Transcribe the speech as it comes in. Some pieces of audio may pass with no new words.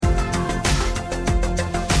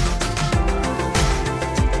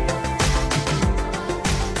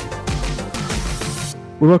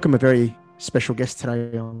We welcome a very special guest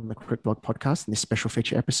today on the Cricket Blog podcast. In this special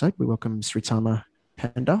feature episode, we welcome Sritama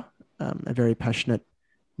Panda, a very passionate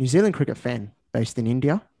New Zealand cricket fan based in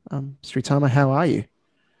India. Sritama, how are you?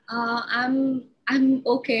 I'm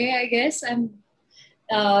okay, I guess.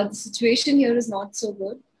 The situation here is not so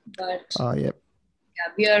good, but Yep.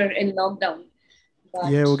 yeah, we are in lockdown.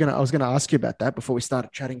 But Yeah, I was gonna ask you about that before we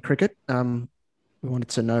started chatting cricket. We wanted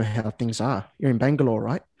to know how things are. You're in Bangalore,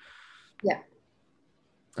 right? yeah,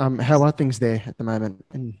 How are things there at the moment?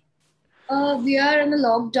 And we are in a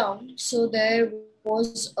lockdown. So there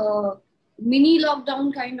was a mini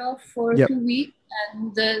lockdown kind of for Yep. 2 weeks,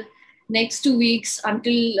 and the next 2 weeks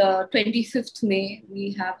until 25th May,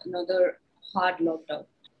 we have another hard lockdown.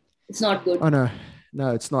 It's not good. I know,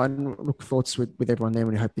 no, it's not. And look, thoughts with everyone there.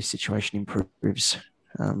 We hope this situation improves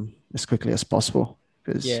as quickly as possible.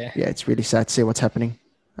 Because it's really sad to see what's happening.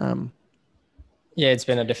 It's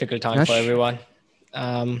been a difficult time Nash? for everyone.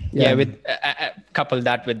 With couple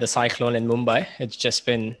that with the cyclone in Mumbai, it's just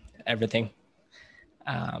been everything.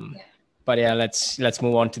 But let's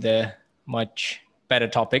move on to the much better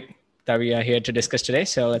topic that we are here to discuss today.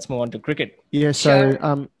 So let's move on to cricket. Yeah. So,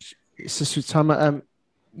 Sure. so Sutama,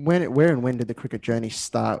 where and when did the cricket journey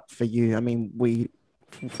start for you? I mean,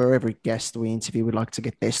 for every guest we interview, we'd like to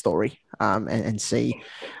get their story and see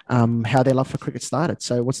how their love for cricket started.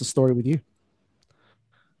 So, what's the story with you?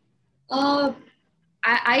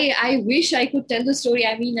 I wish I could tell the story.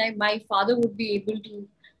 I mean, my father would be able to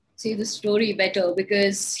say the story better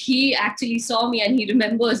because he actually saw me and he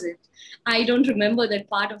remembers it. I don't remember that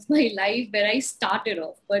part of my life where I started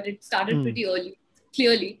off, but it started pretty early,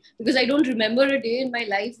 clearly, because I don't remember a day in my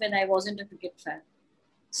life when I wasn't a cricket fan.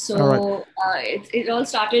 So it all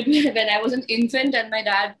started when I was an infant and my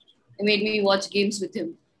dad made me watch games with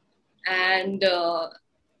him. And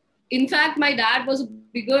in fact, my dad was a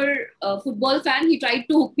bigger football fan. He tried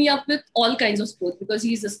to hook me up with all kinds of sports because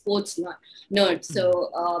he's a sports nerd. So,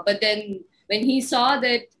 but then when he saw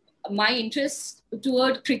that my interests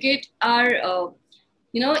toward cricket are,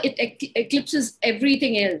 it eclipses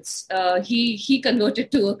everything else, he converted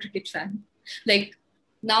to a cricket fan. Like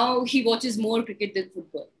now he watches more cricket than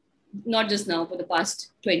football. Not just now, for the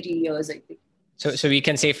past 20 years, I think. So we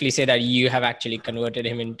can safely say that you have actually converted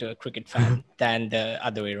him into a cricket fan than the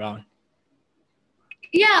other way around.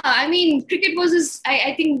 Yeah, I mean, cricket was his,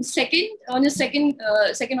 I think, second on his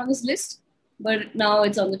list, but now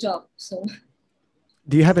it's on the top. So,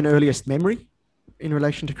 Do you have an earliest memory in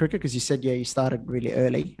relation to cricket? Because you said you started really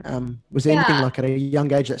early. Was there anything like at a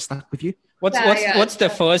young age that stuck with you? What's the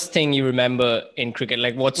first thing you remember in cricket?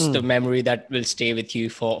 Like, what's the memory that will stay with you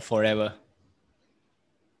for forever?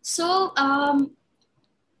 So, I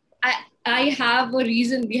have a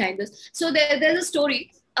reason behind this. So there's a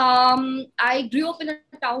story. I grew up in a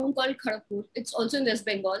town called Kharagpur. It's also in West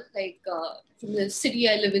Bengal, from the city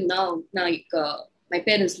I live in now. My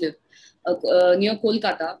parents live near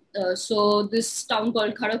Kolkata. So this town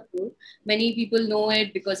called Kharagpur, many people know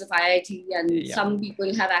it because of IIT, and some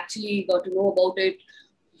people have actually got to know about it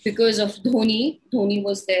because of Dhoni. Dhoni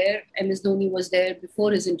was there. MS Dhoni was there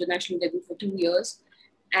before his international debut for 2 years.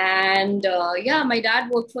 And my dad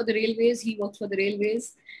worked for the railways. He worked for the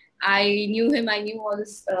railways. I knew him. I knew all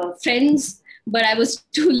his friends, but I was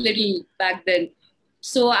too little back then.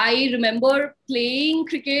 So I remember playing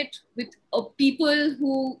cricket with people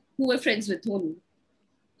who were friends with Dhoni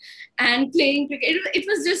and playing cricket. It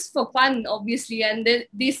was just for fun, obviously. And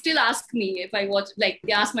they still ask me if I watch, they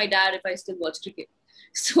ask my dad if I still watch cricket.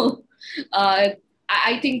 So I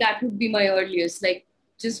think that would be my earliest,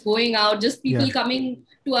 just going out, just people coming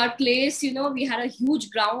to our place. We had a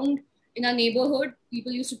huge ground in our neighborhood.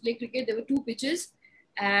 People used to play cricket. There were 2 pitches.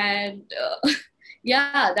 And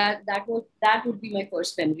that would be my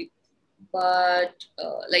first memory. But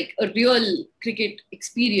a real cricket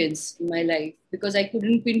experience in my life, because I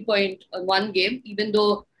couldn't pinpoint on one game, even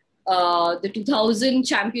though the 2000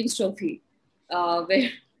 Champions Trophy,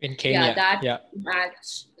 where in Kenya, that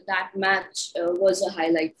match was a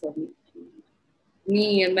highlight for me.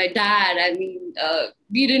 Me and my dad, I mean, I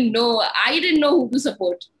didn't know who to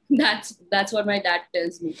support. That's what my dad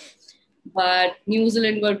tells me. But New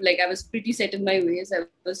Zealand were I was pretty set in my ways. I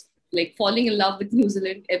was falling in love with New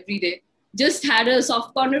Zealand every day. Just had a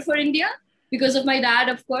soft corner for India because of my dad,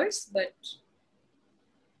 of course. But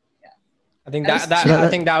I think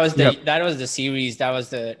that was the series. That was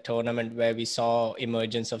the tournament where we saw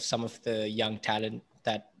emergence of some of the young talent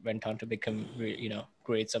that went on to become,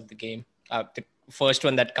 greats of the game. The first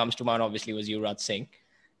one that comes to mind obviously was Yuvraj Singh,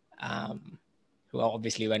 who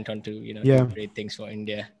obviously went on to do great things for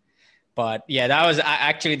India. But that was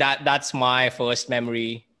actually that's my first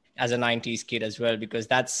memory as a 90s kid as well, because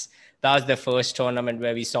that was the first tournament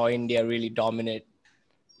where we saw India really dominate,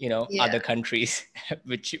 other countries,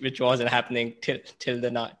 which wasn't happening till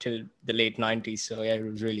the late 90s. So yeah, it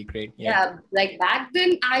was really great. Yeah, like back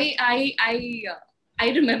then, I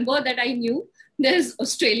remember that I knew there's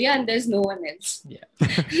Australia and there's no one else. Yeah,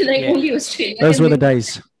 only Australia. Those were the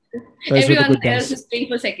days. Everyone else is playing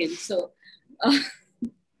for second. So,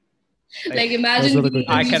 imagine being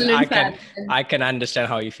a New Zealand fan. I can understand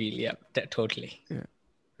how you feel. Yeah, totally. Yeah.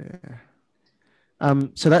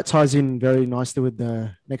 So that ties in very nicely with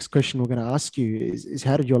the next question we're going to ask you is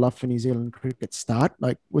how did your love for New Zealand cricket start?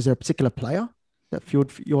 Like, was there a particular player that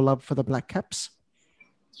fueled your love for the Black Caps?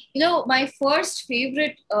 My first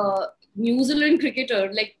favorite New Zealand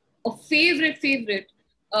cricketer, like a favorite,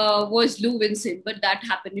 was Lou Vincent, but that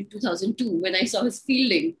happened in 2002 when I saw his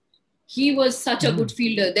fielding. He was such a good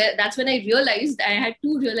fielder. That's when I realized, I had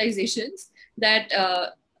two realizations that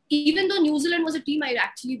even though New Zealand was a team I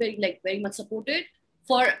actually very much supported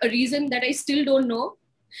for a reason that I still don't know.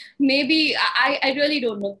 Maybe I really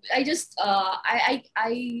don't know. I just I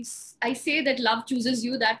say that love chooses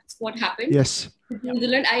you. That's what happened. Yes. With New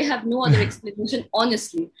Zealand, I have no other explanation,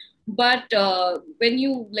 honestly. But when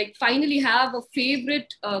you finally have a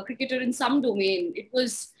favorite cricketer in some domain, it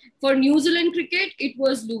was for New Zealand cricket. It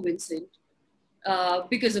was Lou Vincent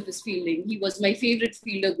because of his fielding. He was my favorite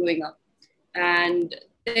fielder growing up, and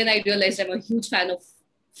then I realized I'm a huge fan of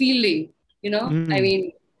fielding. I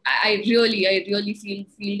mean, I really feel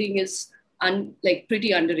fielding is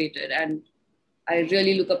pretty underrated, and I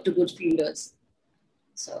really look up to good fielders.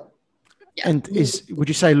 So. Yeah. And would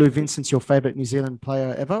you say Lou Vincent's your favourite New Zealand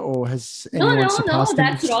player ever, or has anyone surpassed him?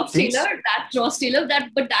 That's Ross Taylor.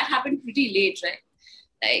 But that happened pretty late,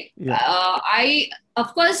 right? I,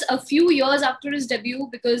 of course, a few years after his debut,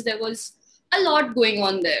 because there was a lot going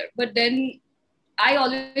on there. But then I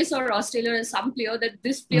always saw Ross Taylor as some player that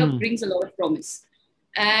this player brings a lot of promise.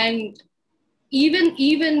 And even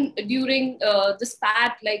during the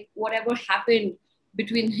spat, whatever happened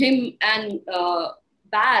between him and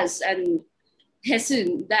Baz and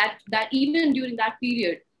Hessen, that even during that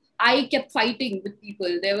period, I kept fighting with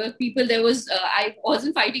people. I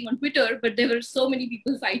wasn't fighting on Twitter, but there were so many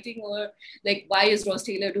people fighting over why is Ross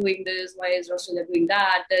Taylor doing this? Why is Ross Taylor doing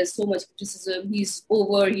that? There's so much criticism. He's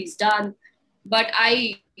over, he's done. But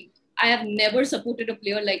I have never supported a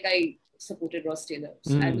player like I supported Ross Taylor.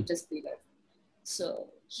 So I would just say that. So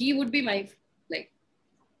he would be my,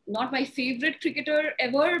 not my favorite cricketer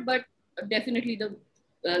ever, but definitely the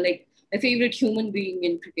my favorite human being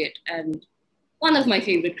in cricket, and one of my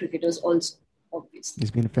favorite cricketers also, obviously.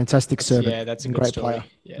 He's been a fantastic servant. Yeah, that's a good great story. Player.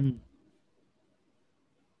 Yeah.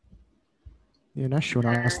 Yeah, Nash, you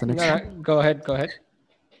want to ask the next one? Go ahead.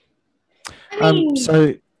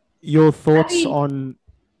 So your thoughts on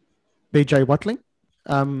BJ Watling?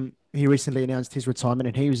 He recently announced his retirement,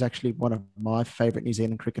 and he was actually one of my favorite New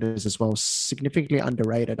Zealand cricketers as well. Significantly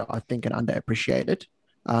underrated, I think, and underappreciated.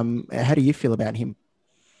 How do you feel about him?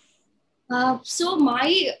 So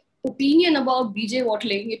my opinion about BJ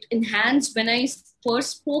Watling, it enhanced when I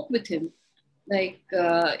first spoke with him,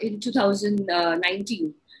 in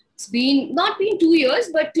 2019. It's not been 2 years,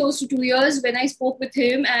 but close to 2 years when I spoke with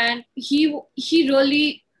him, and he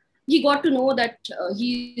got to know that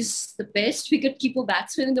he's the best wicketkeeper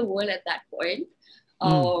batsman in the world at that point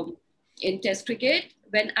in Test cricket.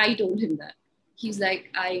 When I told him that, he's like,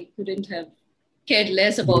 I couldn't have cared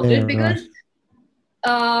less about it because,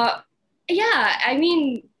 I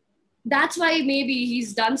mean, that's why maybe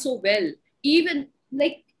he's done so well. Even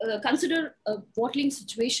consider a Watling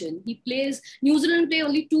situation. New Zealand play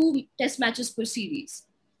only 2 test matches per series.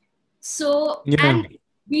 So, and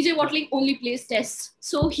BJ Watling only plays tests.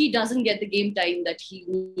 So he doesn't get the game time that he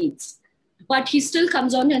needs. But he still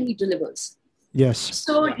comes on and he delivers. Yes.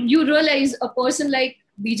 So you realize a person like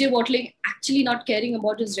BJ Watling actually not caring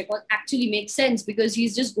about his record actually makes sense because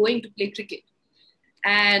he's just going to play cricket.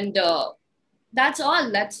 And that's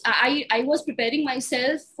all. I was preparing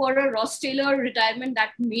myself for a Ross Taylor retirement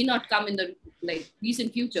that may not come in the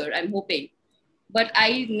recent future, I'm hoping. But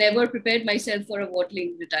I never prepared myself for a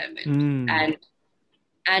Watling retirement.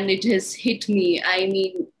 And it has hit me. I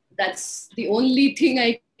mean, that's the only thing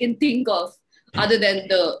I can think of other than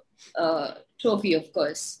the trophy, of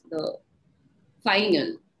course, the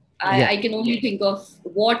final. I can only think of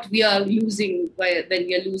what we are losing when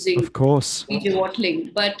we are losing, of course, BJ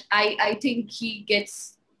Watling. But I think he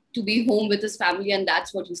gets to be home with his family, and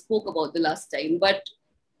that's what he spoke about the last time. But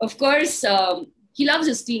of course, he loves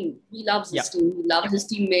his team. He loves his team. He loves his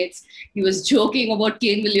teammates. He was joking about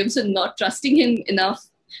Kane Williamson not trusting him enough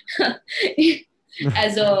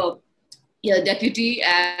as a deputy,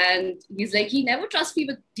 and he's like, he never trusts me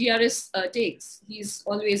with DRS takes. He's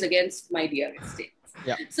always against my DRS takes.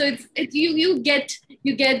 Yeah. So you get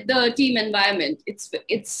the team environment. It's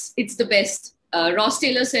the best. Ross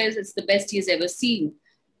Taylor says it's the best he's ever seen.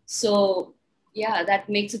 So yeah, that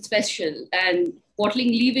makes it special. And Watling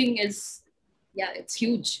leaving is, it's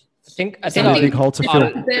huge. I think a big hole to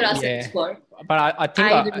fill. But I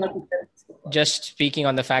think just speaking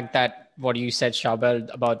on the fact that what you said,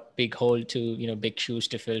 Charbel, about big hole to big shoes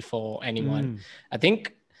to fill for anyone. I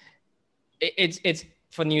think it's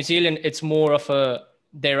for New Zealand. It's more of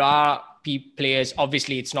there are players.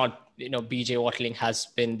 Obviously, it's not BJ Watling has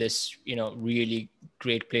been this really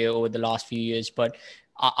great player over the last few years, but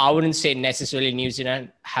I wouldn't say necessarily New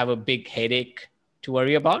Zealand have a big headache to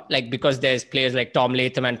worry about, because there's players like Tom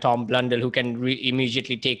Latham and Tom Blundell who can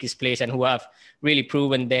immediately take his place and who have really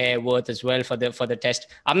proven their worth as well for the test.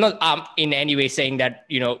 I'm not in any way saying that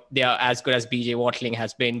they are as good as BJ Watling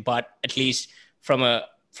has been, but at least from a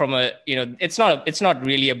it's not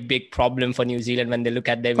really a big problem for New Zealand when they look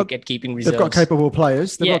at their wicket keeping reserves. They've got capable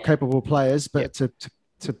players. But to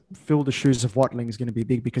fill the shoes of Watling is going to be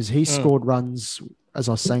big, because he scored runs, as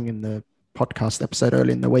I was saying in the podcast episode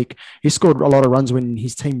early in the week. He scored a lot of runs when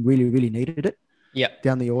his team really, really needed it. Yeah,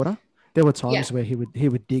 down the order. There were times where he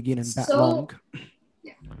would dig in and bat long.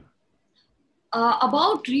 Yeah.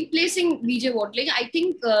 About replacing BJ Watling, I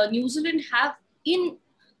think New Zealand have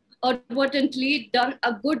inadvertently done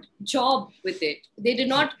a good job with it. They did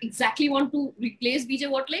not exactly want to replace BJ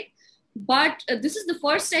Watling, but this is the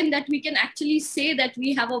first time that we can actually say that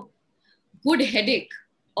we have a good headache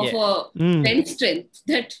of a bench strength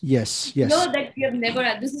that that we have never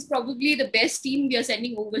had. This is probably the best team we are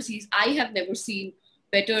sending overseas. I have never seen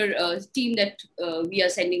better team that we are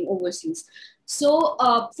sending overseas. So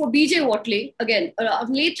for BJ Watling, again,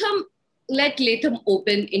 let Latham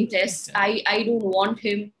open in tests. I don't want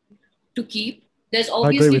him to keep. There's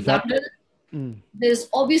obviously Blundell. There's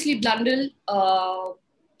obviously Blundell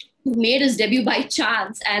who made his debut by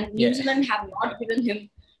chance, and New Zealand have not given him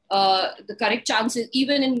the correct chances.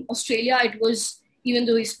 Even in Australia, even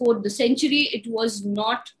though he scored the century, it was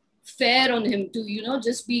not fair on him to,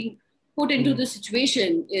 just being put into the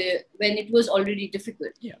situation when it was already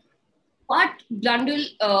difficult. Yeah. But Blundell,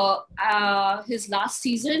 his last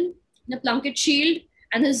season in the Plunket Shield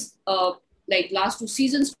and his last 2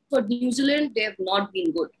 seasons for New Zealand, they have not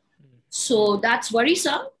been good. So that's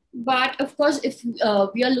worrisome. But of course, if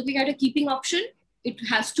we are looking at a keeping option, it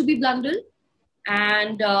has to be Blundell.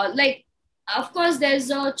 And of course, there's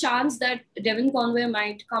a chance that Devon Conway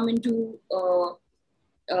might come into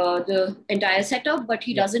the entire setup, but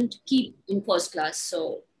he doesn't keep in first class.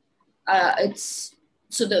 So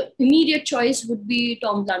the immediate choice would be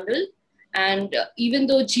Tom Blundell. And even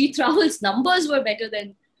though Jeet Rahul's numbers were better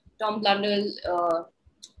than Tom Blundell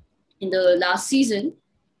in the last season,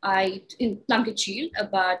 in Plunket Shield,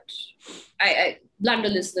 but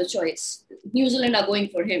Blundell is the choice. New Zealand are going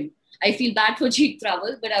for him. I feel bad for Jeet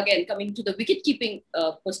Rahul, but again, coming to the wicket-keeping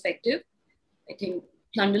perspective, I think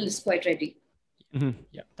Blundell is quite ready. Mm-hmm.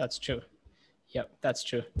 Yeah, that's true.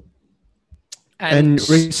 And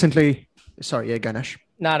recently, Ganesh.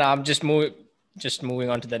 No, I'm just moving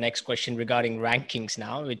on to the next question regarding rankings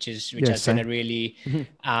now, which has been a really,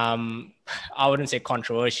 I wouldn't say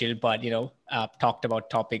controversial, but talked about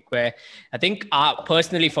topic where I think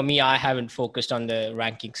personally for me, I haven't focused on the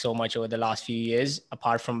ranking so much over the last few years,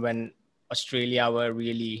 apart from when Australia were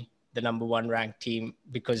really the number 1 ranked team,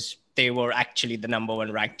 because they were actually the number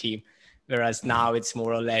 1 ranked team. Whereas now it's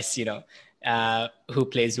more or less, who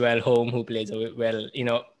plays well home, who plays well,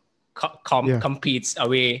 competes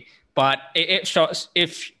away. But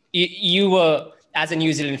if you were, as a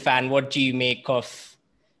New Zealand fan, what do you make of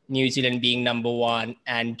New Zealand being number 1?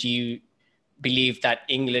 And do you believe that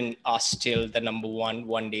England are still the number 1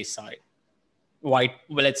 one-day side?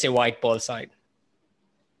 Let's say white ball side.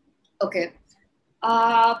 Okay.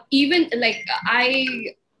 Even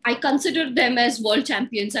I consider them as world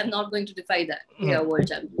champions. I'm not going to defy that. They are world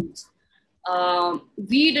champions.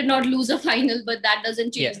 We did not lose a final, but that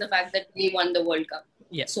doesn't change the fact that they won the World Cup.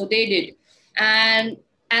 Yeah. So they did.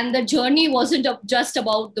 And the journey wasn't just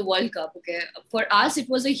about the World Cup. Okay. For us, it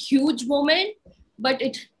was a huge moment, but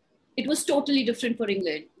it was totally different for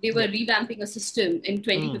England. They were revamping a system in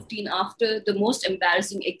 2015 after the most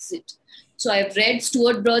embarrassing exit. So I've read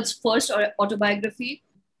Stuart Broad's first autobiography.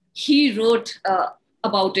 He wrote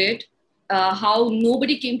about it, how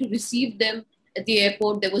nobody came to receive them at the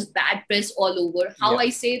airport. There was bad press all over. How I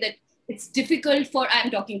say that it's difficult I'm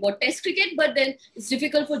talking about Test cricket, but then it's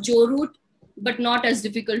difficult for Joe Root, but not as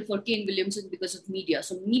difficult for Kane Williamson because of media.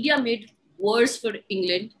 So media made worse for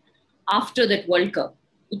England after that World Cup.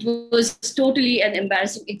 It was totally an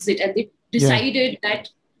embarrassing exit, and they decided that,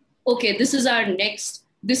 okay, this is our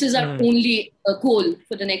only goal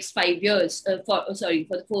for the next 5 years. For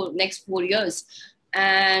the next 4 years,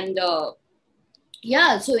 and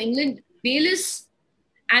so England, Bayliss,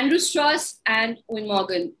 Andrew Strauss, and Owen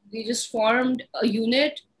Morgan, they just formed a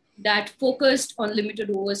unit that focused on limited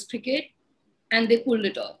overs cricket, and they pulled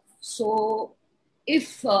it off. So,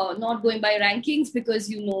 if not going by rankings, because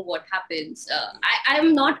you know what happens, I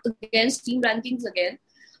am not against team rankings again.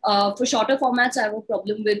 For shorter formats, I have a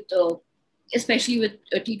problem with, especially with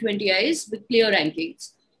T20Is, with player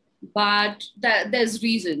rankings. But there's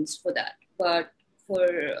reasons for that. But for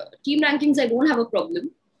team rankings, I don't have a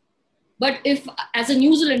problem. But if, as a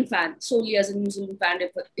New Zealand fan, solely as a New Zealand fan,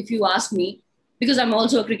 if you ask me, because I'm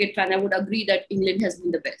also a cricket fan, I would agree that England has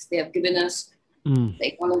been the best. They have given us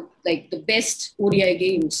one of the best ODI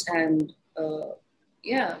games, and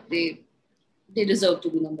they deserve to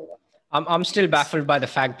be number one. I'm still baffled by the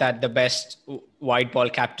fact that the best white ball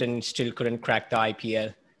captain still couldn't crack the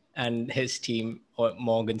IPL, and his team, or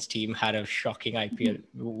Morgan's team, had a shocking IPL.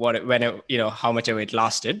 How much of it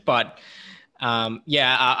lasted, but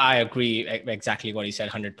I agree exactly what he said,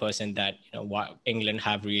 100%. That England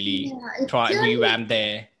have really revamped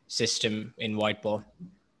their system in white ball.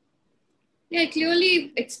 Yeah, it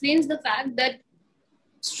clearly explains the fact that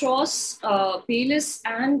Strauss, Bayliss,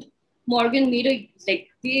 and Morgan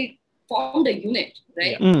they formed a unit,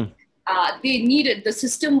 right? Yeah. They needed, the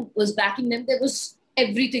system was backing them. There was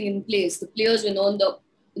everything in place. The players were known,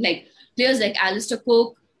 players like Alistair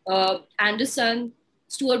Cook, Anderson,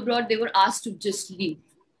 Stuart Broad, they were asked to just leave.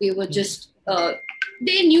 They were just,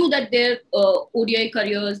 they knew that their ODI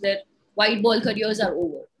careers, their white ball careers are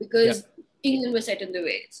over, because England was set in their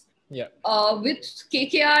ways. Yeah. With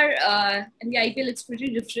KKR and the IPL, it's pretty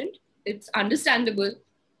different. It's understandable.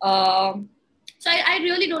 So I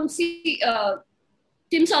really don't see,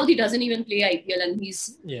 Tim Southee doesn't even play IPL, and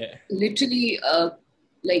he's literally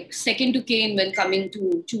second to Kane when coming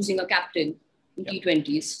to choosing a captain in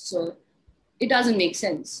T20s. So it doesn't make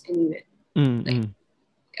sense anyway.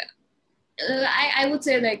 I would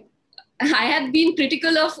say I have been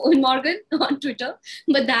critical of Owen Morgan on Twitter,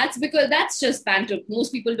 but that's because that's just banter.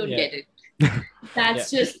 Most people don't get it.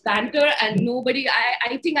 That's just banter, and nobody.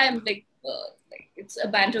 I think I'm it's a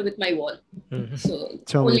banter with my wall. So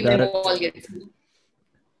tell me about it. Wall gets me.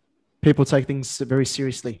 People take things very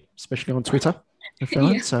seriously, especially on Twitter. I feel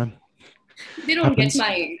like so. They don't get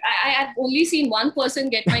my. I've only seen one person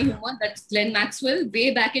get my humor. That's Glenn Maxwell,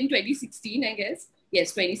 way back in 2016, I guess.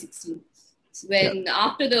 Yes, 2016. When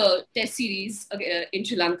after the Test series in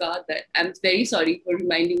Sri Lanka, that I'm very sorry for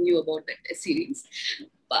reminding you about that Test series,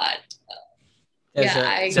 but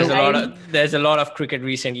there's a lot of cricket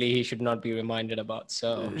recently he should not be reminded about.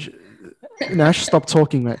 So Nash, stop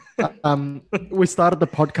talking, mate. We started the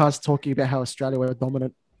podcast talking about how Australia were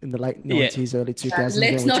dominant in the late 90s, early 2000s.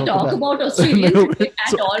 Let's not talk about Australian cricket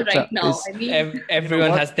at all right now. I mean, everyone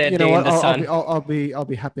has their day in the sun. I'll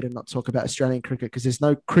be happy to not talk about Australian cricket, because there's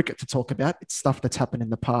no cricket to talk about. It's stuff that's happened in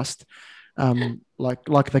the past, like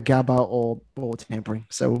the Gabba or ball tampering.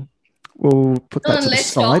 So we'll put that to the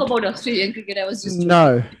side. Let's talk about Australian cricket. I was just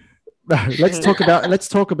no. Let's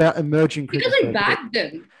talk about emerging cricket. Because I back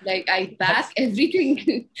them. I back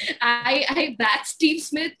everything. I back Steve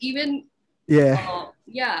Smith even.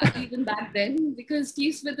 Even back then, because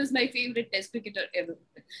Steve Smith is my favorite Test cricketer ever.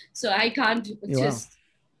 So I can't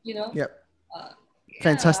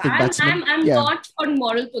fantastic batsman. I'm not for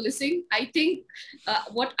moral policing. I think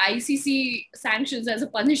what ICC sanctions as a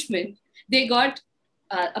punishment, they got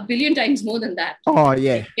a billion times more than that. Oh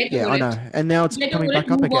yeah, I know. And now it's coming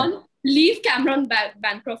back up again. Leave Cameron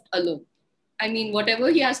Bancroft alone. I mean, whatever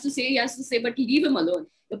he has to say, but leave him alone.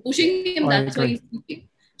 You're pushing him. That's why he's speaking.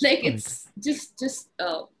 It's just.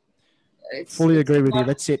 Fully agree with you.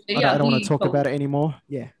 That's it. I don't want to talk about it anymore.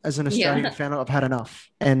 Yeah, as an Australian fan, I've had enough.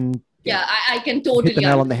 And I can totally hit the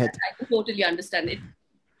nail on the head. I can totally understand it.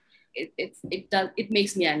 It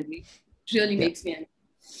makes me angry. It really makes me angry.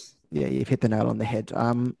 Yeah, you've hit the nail on the head.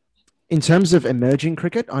 In terms of emerging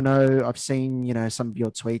cricket, I know I've seen some of your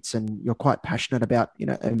tweets, and you're quite passionate about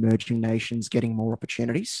emerging nations getting more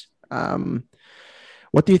opportunities.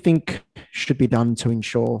 What do you think should be done to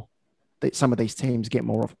ensure that some of these teams get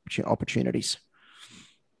more opportunities?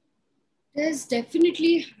 There's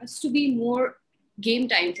definitely has to be more game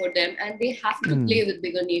time for them, and they have to play with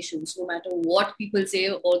bigger nations, no matter what people say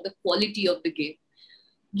or the quality of the game.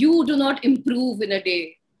 You do not improve in a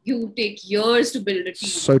day. You take years to build a team.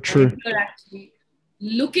 So true. And you're actually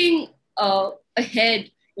looking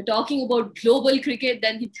ahead. You're talking about global cricket,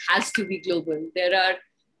 then it has to be global. There are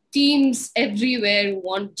teams everywhere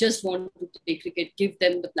just want to play cricket. Give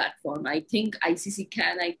them the platform. I think ICC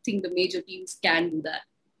can. I think the major teams can do that.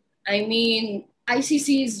 I mean,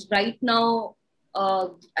 ICC is right now,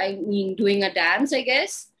 doing a dance, I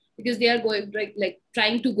guess, because they are going like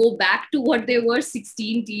trying to go back to what they were,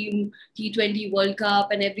 16 team T20 World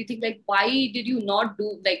Cup and everything. Like, why did you not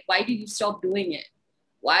do, like, why did you stop doing it?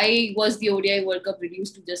 Why was the ODI World Cup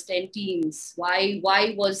reduced to just 10 teams? Why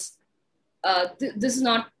was this is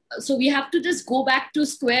not, so we have to just go back to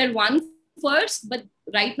square one first, but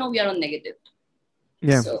right now we are on negative.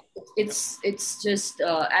 Yeah. So it's just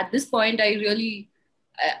at this point, I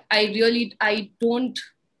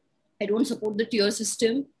don't support the tier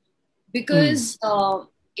system, because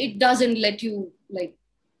it doesn't let you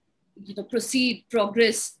proceed,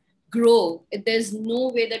 progress, grow. There's no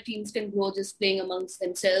way that teams can grow just playing amongst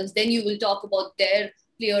themselves. Then you will talk about their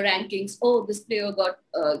player rankings. Oh, this player got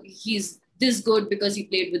he's this good because he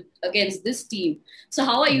played against this team. So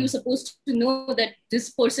how are you supposed to know that this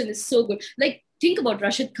person is so good? Like, think about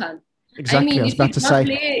Rashid Khan. Exactly. I was about to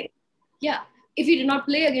say. If he did not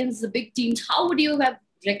play against the big teams, how would you have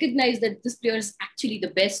recognized that this player is actually the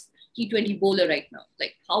best T20 bowler right now?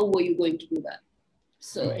 Like, how were you going to do that?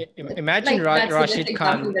 So imagine Rashid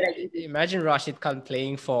Khan. Imagine Rashid Khan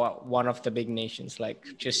playing for one of the big nations. Like,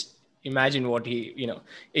 just imagine what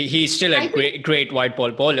he's still a great white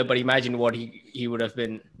ball bowler, but imagine what he would have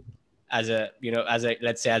been as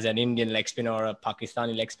let's say as an Indian leg spinner or a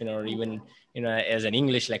Pakistani leg spinner, or even as an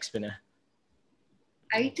English leg spinner.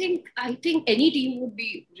 I think any team would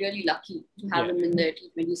be really lucky to have him in their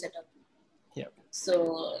T20 setup. Yeah.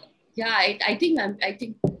 So I think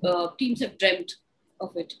teams have dreamt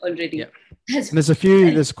of it already. Yeah.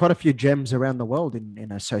 There's quite a few gems around the world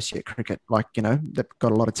in associate cricket, like, they've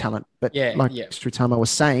got a lot of talent. But Sritama was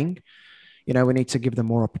saying, we need to give them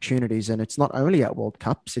more opportunities. And it's not only at World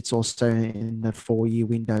Cups, it's also in the 4-year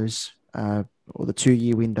windows, or the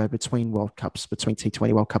 2-year window between World Cups, between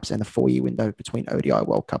T20 World Cups, and the 4-year window between ODI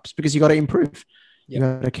World Cups, because you got to improve. You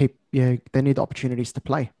got to keep, they need opportunities to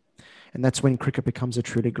play. And that's when cricket becomes a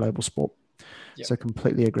truly global sport. Yep. So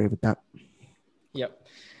completely agree with that. Yep.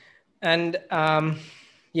 And that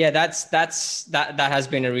has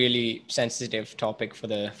been a really sensitive topic for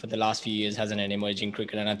the last few years, hasn't it, emerging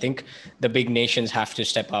cricket? And I think the big nations have to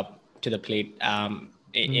step up to the plate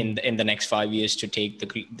in the next 5 years to take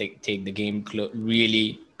the game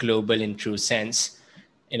really global in true sense.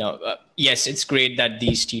 Yes, it's great that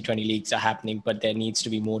these T20 leagues are happening, but there needs to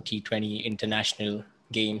be more T20 international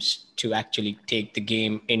games to actually take the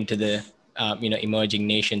game into the emerging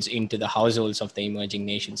nations, into the households of the emerging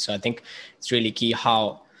nations. So I think it's really key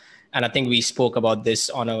and I think we spoke about this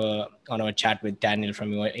on our chat with Daniel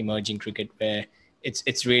from Emerging Cricket, where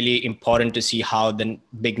it's really important to see how the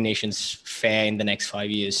big nations fare in the next 5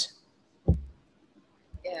 years.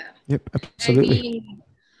 Yeah. Yep, absolutely.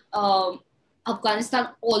 I mean, Afghanistan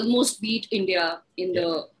almost beat India in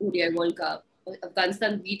the ODI World Cup.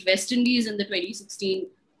 Afghanistan beat West Indies in the 2016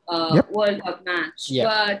 World Cup match. Yep.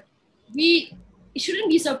 But we shouldn't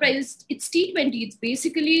be surprised. It's T20. It's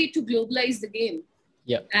basically to globalize the game.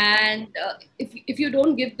 Yeah. And if you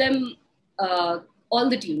don't give them all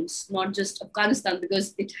the teams, not just Afghanistan,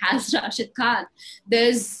 because it has Rashid Khan,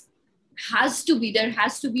 there has to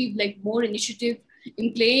be like more initiative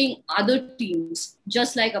in playing other teams,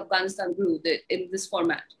 just like Afghanistan grew in this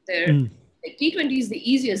format. T20 is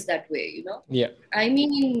the easiest that way, Yeah. I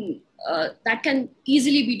mean, that can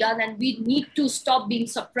easily be done, and we need to stop being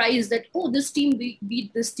surprised that, this team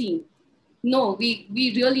beat this team. No, we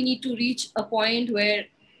really need to reach a point where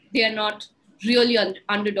they are not really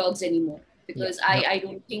underdogs anymore, because I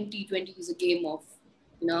don't think T20 is a game of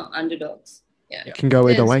underdogs. Yeah, it can go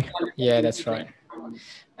either way. Yeah, that's right.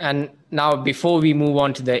 And now, before we move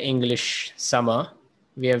on to the English summer,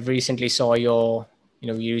 we recently saw your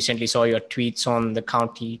tweets on the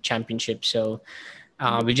county championship. So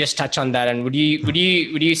we'll just touch on that. And would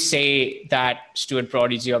you say that Stuart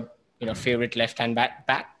Broad is your favorite left-hand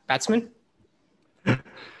batsman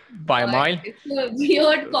by a mile? It's a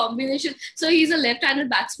weird combination. So he's a left-handed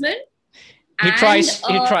batsman. He tries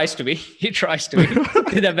to be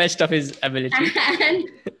to the best of his ability.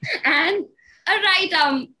 And a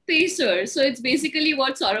right pacer. So it's basically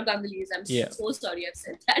what Saurav Ganguly is. I'm so sorry I've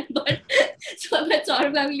said that, but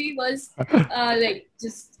Saurav Ganguly was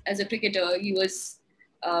just as a cricketer, he was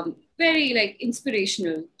very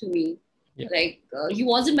inspirational to me. Yeah. He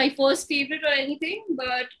wasn't my first favorite or anything,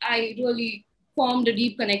 but I really formed a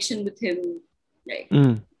deep connection with him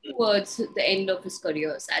towards the end of his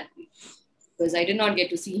career, sadly, because I did not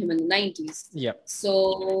get to see him in the 90s. Yeah.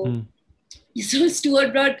 So So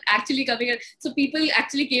Stuart Broad actually coming in. So people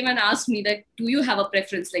actually came and asked me that, do you have a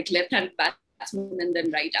preference, like left-handed batsman and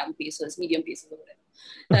then right-arm pacers, medium pacers or whatever?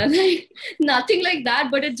 Like, nothing like that,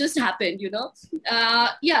 but it just happened,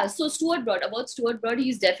 Yeah, so about Stuart Broad,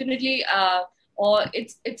 he's definitely, or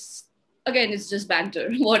it's again, it's just banter,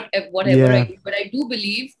 whatever I do. But I do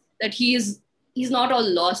believe that he's not all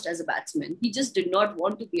lost as a batsman. He just did not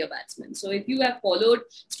want to be a batsman. So if you have followed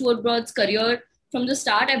Stuart Broad's career from the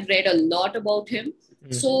start, I've read a lot about him.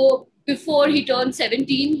 Mm-hmm. So before he turned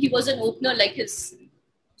 17, he was an opener like his.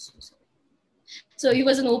 So he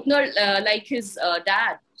was an opener like his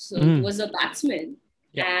dad. So he was a batsman,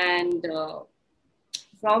 and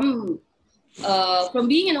from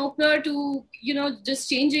being an opener to just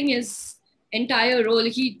changing his entire role,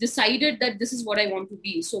 he decided that this is what I want to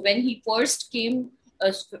be. So when he first joined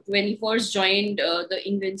the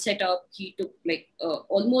England setup, he took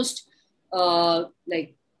almost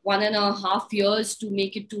 1.5 years to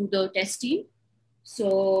make it to the test team.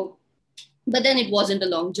 So, but then it wasn't a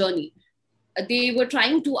long journey. They were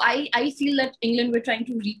trying to, I feel that England were trying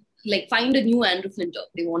to find a new Andrew Flinter.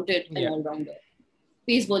 They wanted an all-rounder,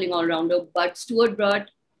 pace bowling all-rounder, but Stuart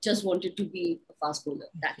Broad just wanted to be a fast bowler.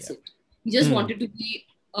 That's it. He just wanted to be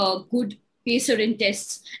a good pacer in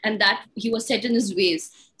tests, and that he was set in his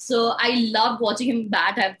ways. So I loved watching him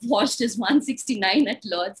bat. I've watched his 169 at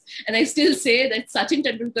Lord's, and I still say that Sachin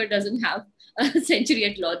Tendulkar doesn't have a century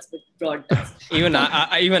at Lord's, but Broad does. even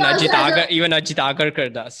Ajit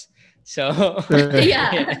Agarkar does. So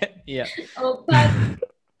yeah. But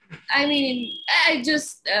I mean, it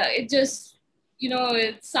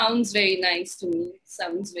sounds very nice to me. It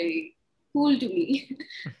sounds very cool to me.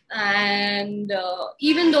 And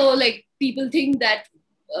even though people think that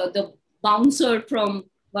the bouncer from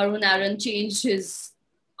Varun Aaron changed his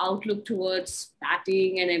outlook towards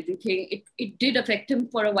batting and everything, it did affect him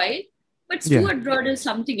for a while. But Stuart Broad is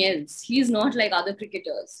something else. He's not like other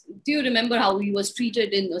cricketers. Do you remember how he was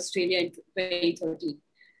treated in Australia in 2013?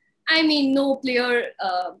 I mean, no player,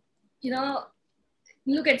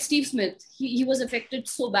 look at Steve Smith. He was affected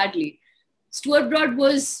so badly. Stuart Broad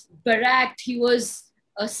was baracked. He was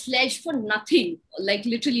sledged for nothing,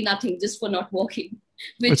 literally nothing, just for not walking.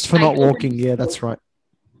 It's for not walking. Yeah, that's right.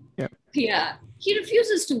 Yeah. Yeah. He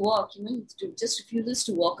refuses to walk. He just refuses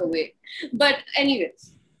to walk away. But anyway,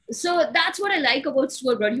 so that's what I like about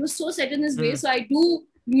Stuart Broad. He was so set in his way. So I do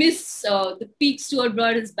miss the peak Stuart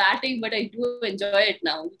Broad is batting, but I do enjoy it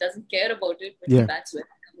now. He doesn't care about it, but he bats well.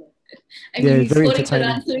 I mean, he's scoring the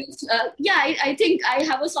runs. I think I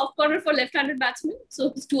have a soft corner for left-handed batsmen.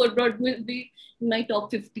 So Stuart Broad will be in my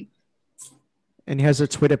top 50. And he has a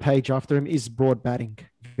Twitter page after him, is Broad Batting.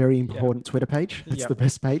 Very important Twitter page. It's the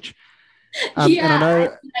best page. And I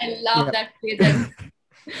love that page.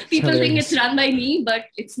 People think it's run by me, but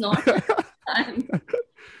it's not.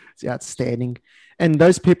 It's outstanding. And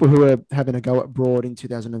those people who are having a go at Broad in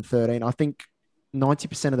 2013, I think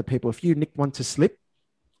 90% of the people, if you nicked one to slip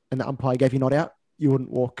and the umpire gave you not out, you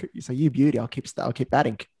wouldn't walk. You say, "You beauty, I'll keep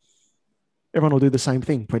batting." Everyone will do the same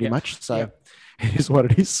thing pretty much. So it is what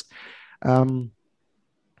it is.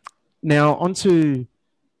 Now on to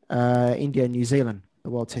India and New Zealand, the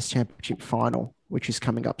World Test Championship final, which is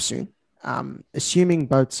coming up soon. Assuming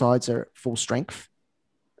both sides are at full strength,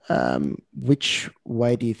 which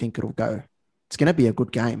way do you think it'll go? It's going to be a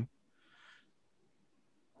good game.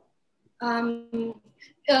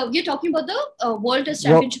 You're talking about the World Test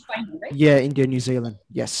Championship final, right? Yeah, India, New Zealand.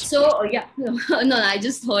 Yes. So, no, I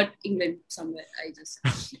just heard England somewhere.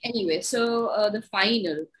 Anyway, so the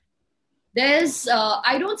final. There's,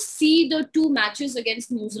 I don't see the two matches against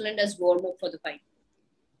New Zealand as warm-up for the final.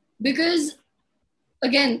 Because,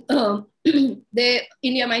 again,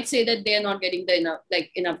 India might say that they're not getting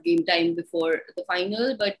enough game time before the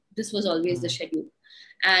final, but this was always the schedule.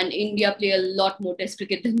 And India play a lot more Test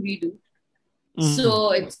cricket than we do.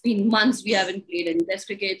 So it's been months we haven't played any Test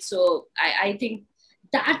cricket. So I think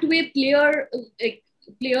that way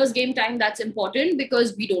players' game time, that's important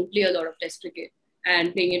because we don't play a lot of Test cricket.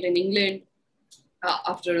 And playing it in England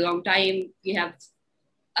after a long time, we have.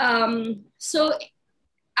 So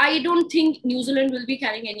I don't think New Zealand will be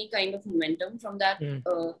carrying any kind of momentum from that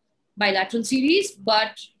bilateral series.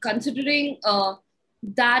 But considering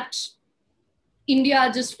that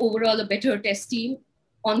India just overall a better Test team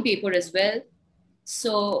on paper as well.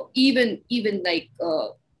 So even we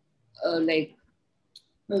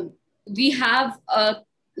have a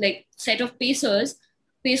set of pace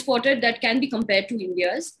spotted that can be compared to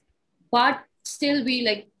India's, but still we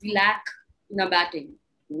lack in our batting.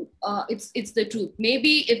 It's the truth.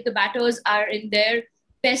 Maybe if the batters are in their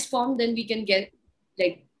best form, then we can give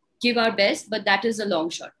our best, but that is a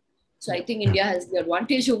long shot. So I think India has the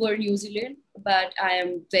advantage over New Zealand, but I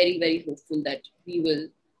am very, very hopeful that we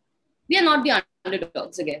are not the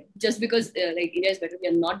underdogs again. Just because like India is better, we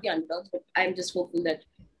are not the underdogs, but I'm just hopeful that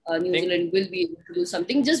New Zealand will be able to do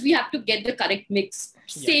something. Just we have to get the correct mix.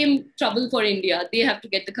 Same trouble for India. They have to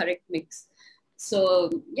get the correct mix. So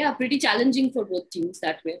yeah, pretty challenging for both teams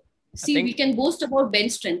that way. See, we can boast about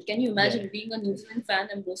bench strength. Can you imagine being a New Zealand fan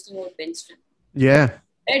and boasting about bench strength? Yeah.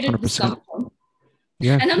 Where did this come from?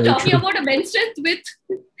 Yeah, and I'm talking about a bench strength with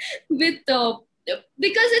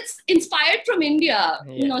because it's inspired from India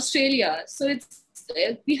in Australia. So it's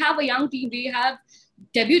we have a young team. We have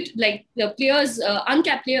players,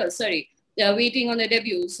 uncapped players. Sorry, they are waiting on their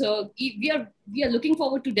debut. So we are looking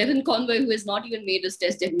forward to Devon Conway, who has not even made his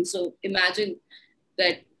Test debut. So imagine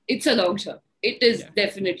that it's a long shot. It is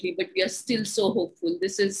definitely, but we are still so hopeful.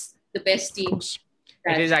 This is the best team.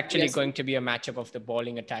 It is actually going to be a matchup of the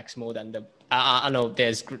bowling attacks more than the. I know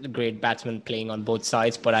there's great batsmen playing on both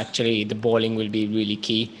sides, but actually the bowling will be really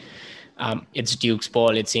key. It's Duke's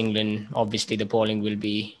ball. It's England. Obviously, the bowling will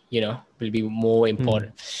be more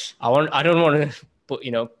important. I don't want to put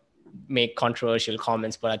make controversial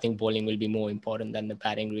comments, but I think bowling will be more important than the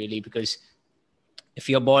batting, really, because if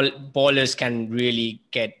your bowlers can really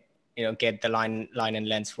get the line and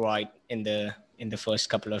length right in the first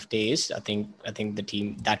couple of days, I think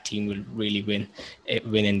that team will really win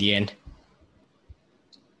in the end.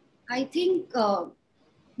 I think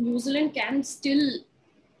New Zealand can still,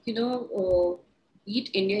 beat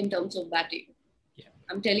India in terms of batting. Yeah.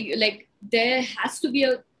 I'm telling you, like there has to be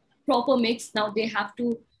a proper mix. Now they have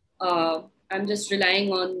to. I'm just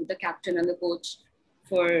relying on the captain and the coach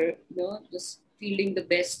for just fielding the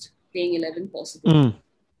best playing 11 possible.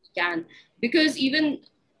 Can, because even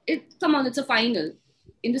it's a final.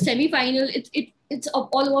 In the semi-final, it's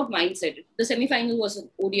all about mindset. The semi-final was an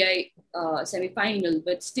ODI semi-final,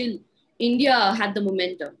 but still India had the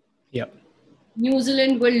momentum. Yep. New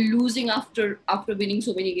Zealand were losing after winning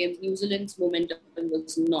so many games. New Zealand's momentum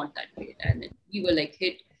was not that great, and we were like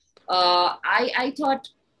hit. I thought,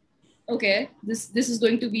 okay, this is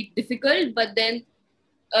going to be difficult, but then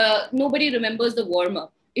nobody remembers the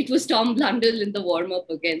warm-up. It was Tom Blundell in the warm-up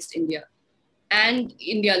against India. And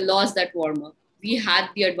India lost that warm-up. We had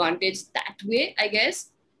the advantage that way, I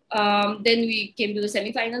guess. Then we came to the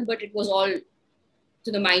semi-final, but it was all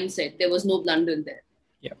to the mindset. There was no Blundell there.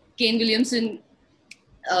 Yep. Kane Williamson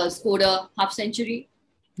scored a half century.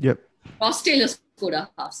 Yep. Ross Taylor scored a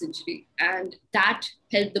half century. And that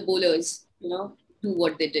helped the bowlers, do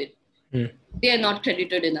what they did. They are not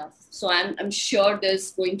credited enough. So I'm sure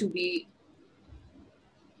there's going to be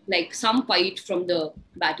like some fight from the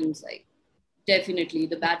batting side. Definitely.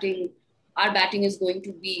 Our batting is going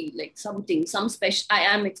to be like some special. I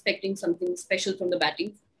am expecting something special from the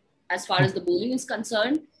batting. As far as the bowling is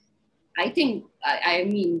concerned, I think, I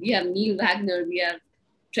mean, we have Neil Wagner, we have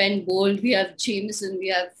Trent Bolt, we have Jameson, we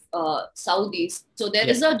have Saudis. So there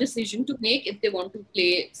is a decision to make if they want to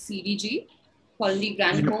play CDG, Colony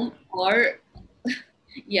Granholm, or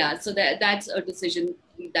so that's a decision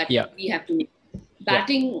that we have to make.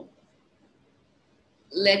 Batting,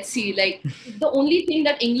 let's see. Like the only thing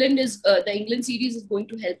that the England series is going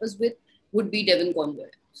to help us with would be Devon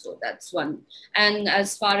Conway. So that's one. And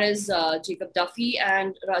as far as Jacob Duffy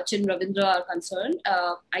and Rachin Ravindra are concerned,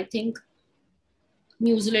 I think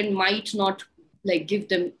New Zealand might not give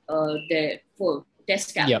them their full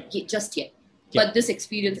test cap just yet. But this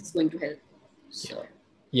experience is going to help. So.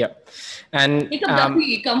 Yeah. And Jacob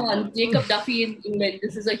Duffy, come on. Jacob Duffy in England,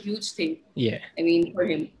 this is a huge thing. Yeah. I mean, for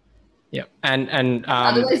him. Yeah. And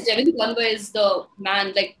otherwise, Devon Conway is the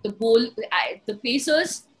man, like the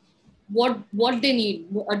Pacers, what they need,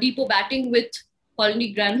 a deeper batting with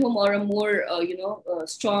Colony Granholm or a more,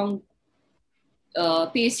 strong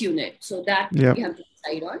pace unit. So that we have to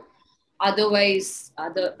decide on. Otherwise,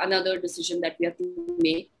 another decision that we have to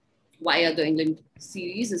make via the England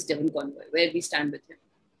series is Devon Conway, where we stand with him.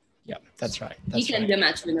 Yeah, that's right. He can be a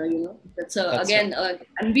match winner, That's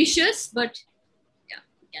ambitious, but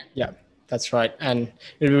yeah, that's right. And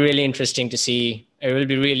it'll be really interesting to see. It will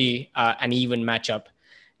be really an even matchup.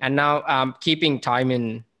 And now, keeping time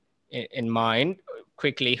in mind,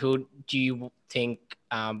 quickly, who do you think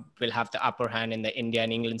will have the upper hand in the India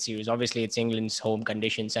and England series? Obviously, it's England's home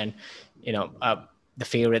conditions, and the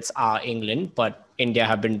favorites are England, but India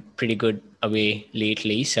have been pretty good away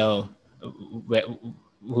lately. So,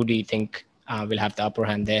 who do you think will have the upper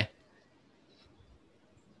hand there?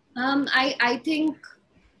 I think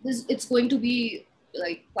it's going to be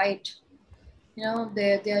quite,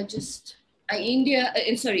 they are just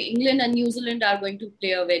England and New Zealand are going to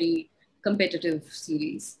play a very competitive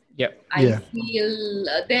series. I feel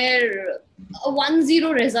their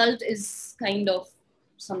 1-0 result is kind of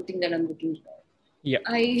something that I'm looking for.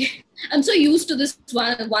 I'm so used to this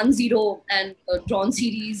 1-0 and drawn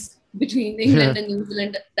series between England and New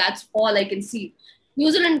Zealand. That's all I can see.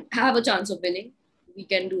 New Zealand have a chance of winning. We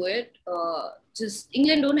can do it. Just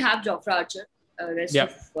England don't have Jofra Archer. Rest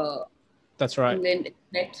of that's right. England is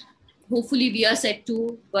set. Hopefully we are set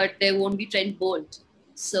too, but there won't be Trent Bolt.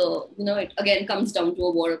 So, it again comes down to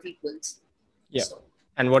a war of equals. Yeah. So.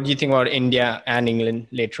 And what do you think about India and England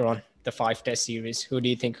later on, the 5-test series? Who do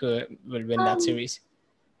you think will win that series?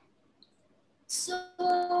 So,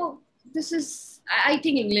 I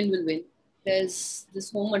think England will win. There's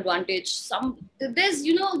this home advantage.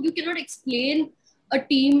 You cannot explain a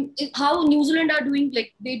team, how New Zealand are doing.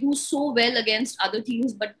 Like, they do so well against other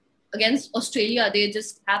teams, but against Australia, they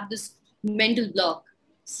just have this mental block.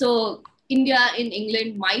 So, India in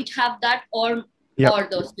England might have that, or the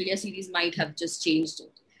Australia series might have just changed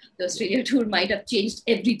it. The Australia tour might have changed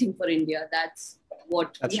everything for India. That's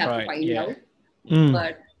what we have to find out.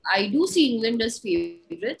 But I do see England as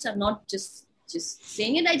favourites. I'm not just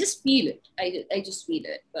saying it. I just feel it. I just feel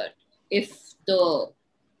it. But if the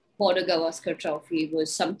Border Gavaskar Trophy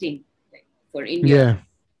was something for India,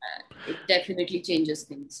 it definitely changes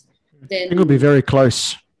things. Then it'll be very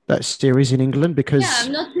close, that series in England, because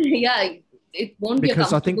it won't be a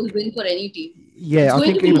comfortable win for any team. Yeah, it's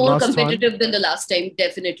going to be more competitive than the last time,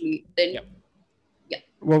 definitely. Then,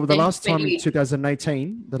 Well, the last time in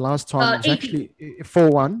 2018, the last time it was actually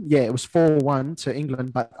 4-1. Yeah, it was 4-1 to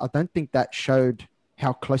England, but I don't think that showed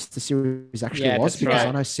how close the series actually was, because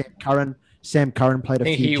I know Sam Curran played a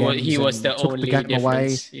few gems. He was the only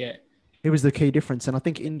difference. Yeah. It was the key difference. And I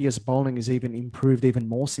think India's bowling has even improved even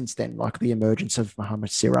more since then, like the emergence of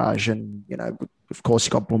Mohammad Siraj and, of course,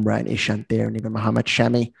 you've got Bumrah and Ishant there and even Mohammad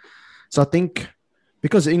Shami. So I think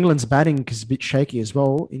because England's batting is a bit shaky as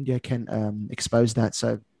well, India can expose that.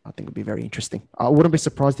 So I think it'll be very interesting. I wouldn't be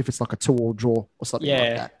surprised if it's like a 2-2 draw or something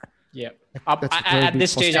like that. Yeah. At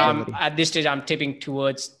this stage, I'm tipping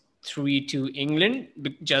towards 3-2 England,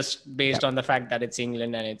 just based on the fact that it's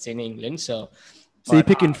England and it's in England. So you're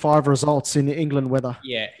picking 5 results in England weather.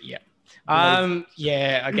 Yeah.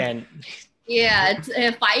 Again. It's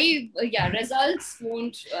 5. Results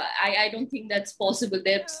won't. I don't think that's possible.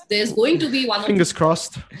 There's going to be one. Fingers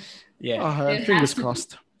crossed. Yeah. Fingers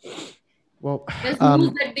crossed. Well, there's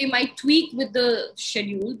news that they might tweak with the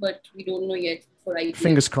schedule, but we don't know yet. For IPL.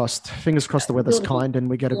 Fingers crossed. Fingers crossed the weather's kind and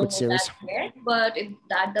we get a good series. But if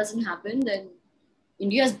that doesn't happen, then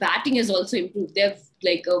India's batting has also improved. They've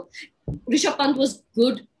Rishabh Pant was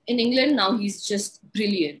good in England. Now he's just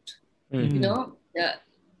brilliant.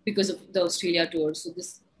 Because of the Australia tour. So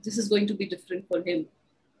this is going to be different for him.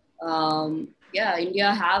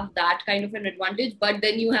 India have that kind of an advantage, but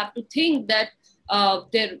then you have to think that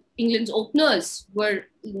England's openers were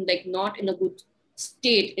not in a good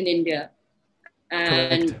state in India.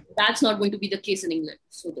 And that's not going to be the case in England.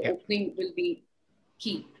 So the opening will be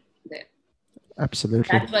key there.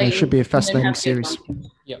 Absolutely. It should be a fascinating series.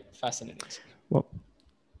 Fascinating. Well,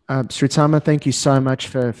 Sritama, thank you so much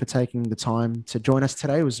for taking the time to join us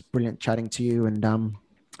today. It was brilliant chatting to you, and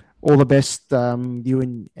all the best, you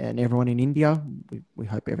and everyone in India. We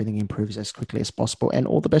hope everything improves as quickly as possible, and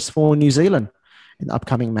all the best for New Zealand in the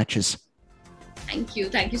upcoming matches. Thank you.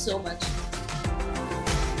 Thank you so much.